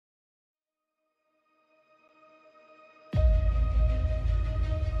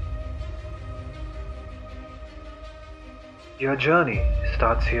Your journey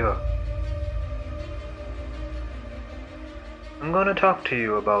starts here. I'm gonna talk to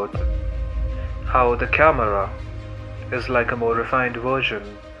you about how the camera is like a more refined version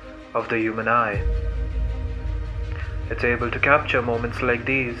of the human eye. It's able to capture moments like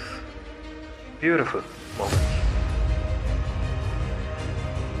these, beautiful moments.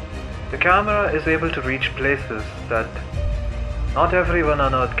 The camera is able to reach places that not everyone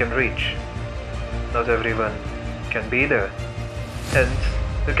on earth can reach. Not everyone can be there. Hence,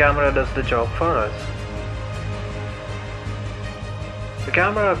 the camera does the job for us. The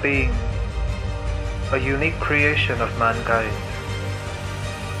camera being a unique creation of mankind.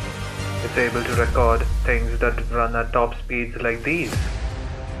 It's able to record things that run at top speeds like these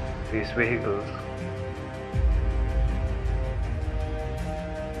vehicles.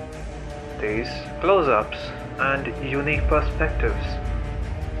 These close-ups and unique perspectives.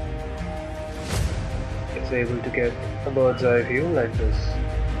 It's able to get a bird's eye view like this.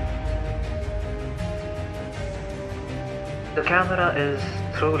 The camera is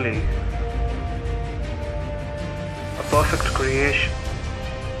truly a perfect creation.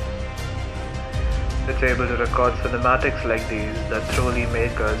 It's able to record cinematics like these that truly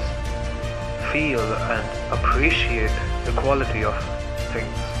make us feel and appreciate the quality of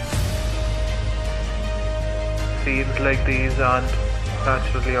things. Scenes like these aren't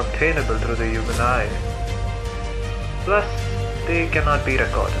naturally obtainable through the human eye. Plus, they cannot be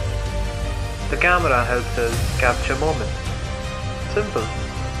recorded. The camera helps us capture moments. Simple,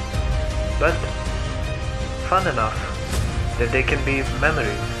 but fun enough that they can be memories.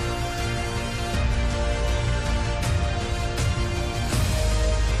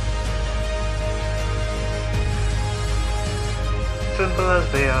 Simple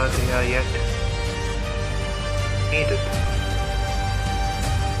as they are yet needed.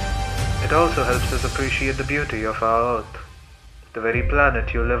 It also helps us appreciate the beauty of our Earth, the very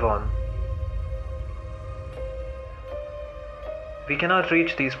planet you live on. We cannot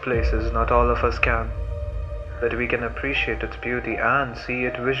reach these places, not all of us can, but we can appreciate its beauty and see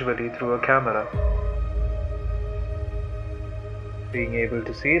it visually through a camera. Being able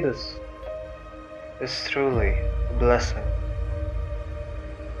to see this is truly a blessing,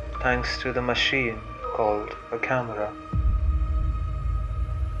 thanks to the machine called a camera.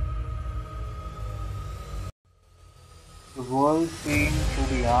 The world seen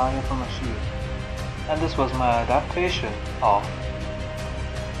through the eye of a machine, and this was my adaptation of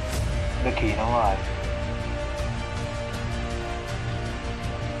the Kino Eye.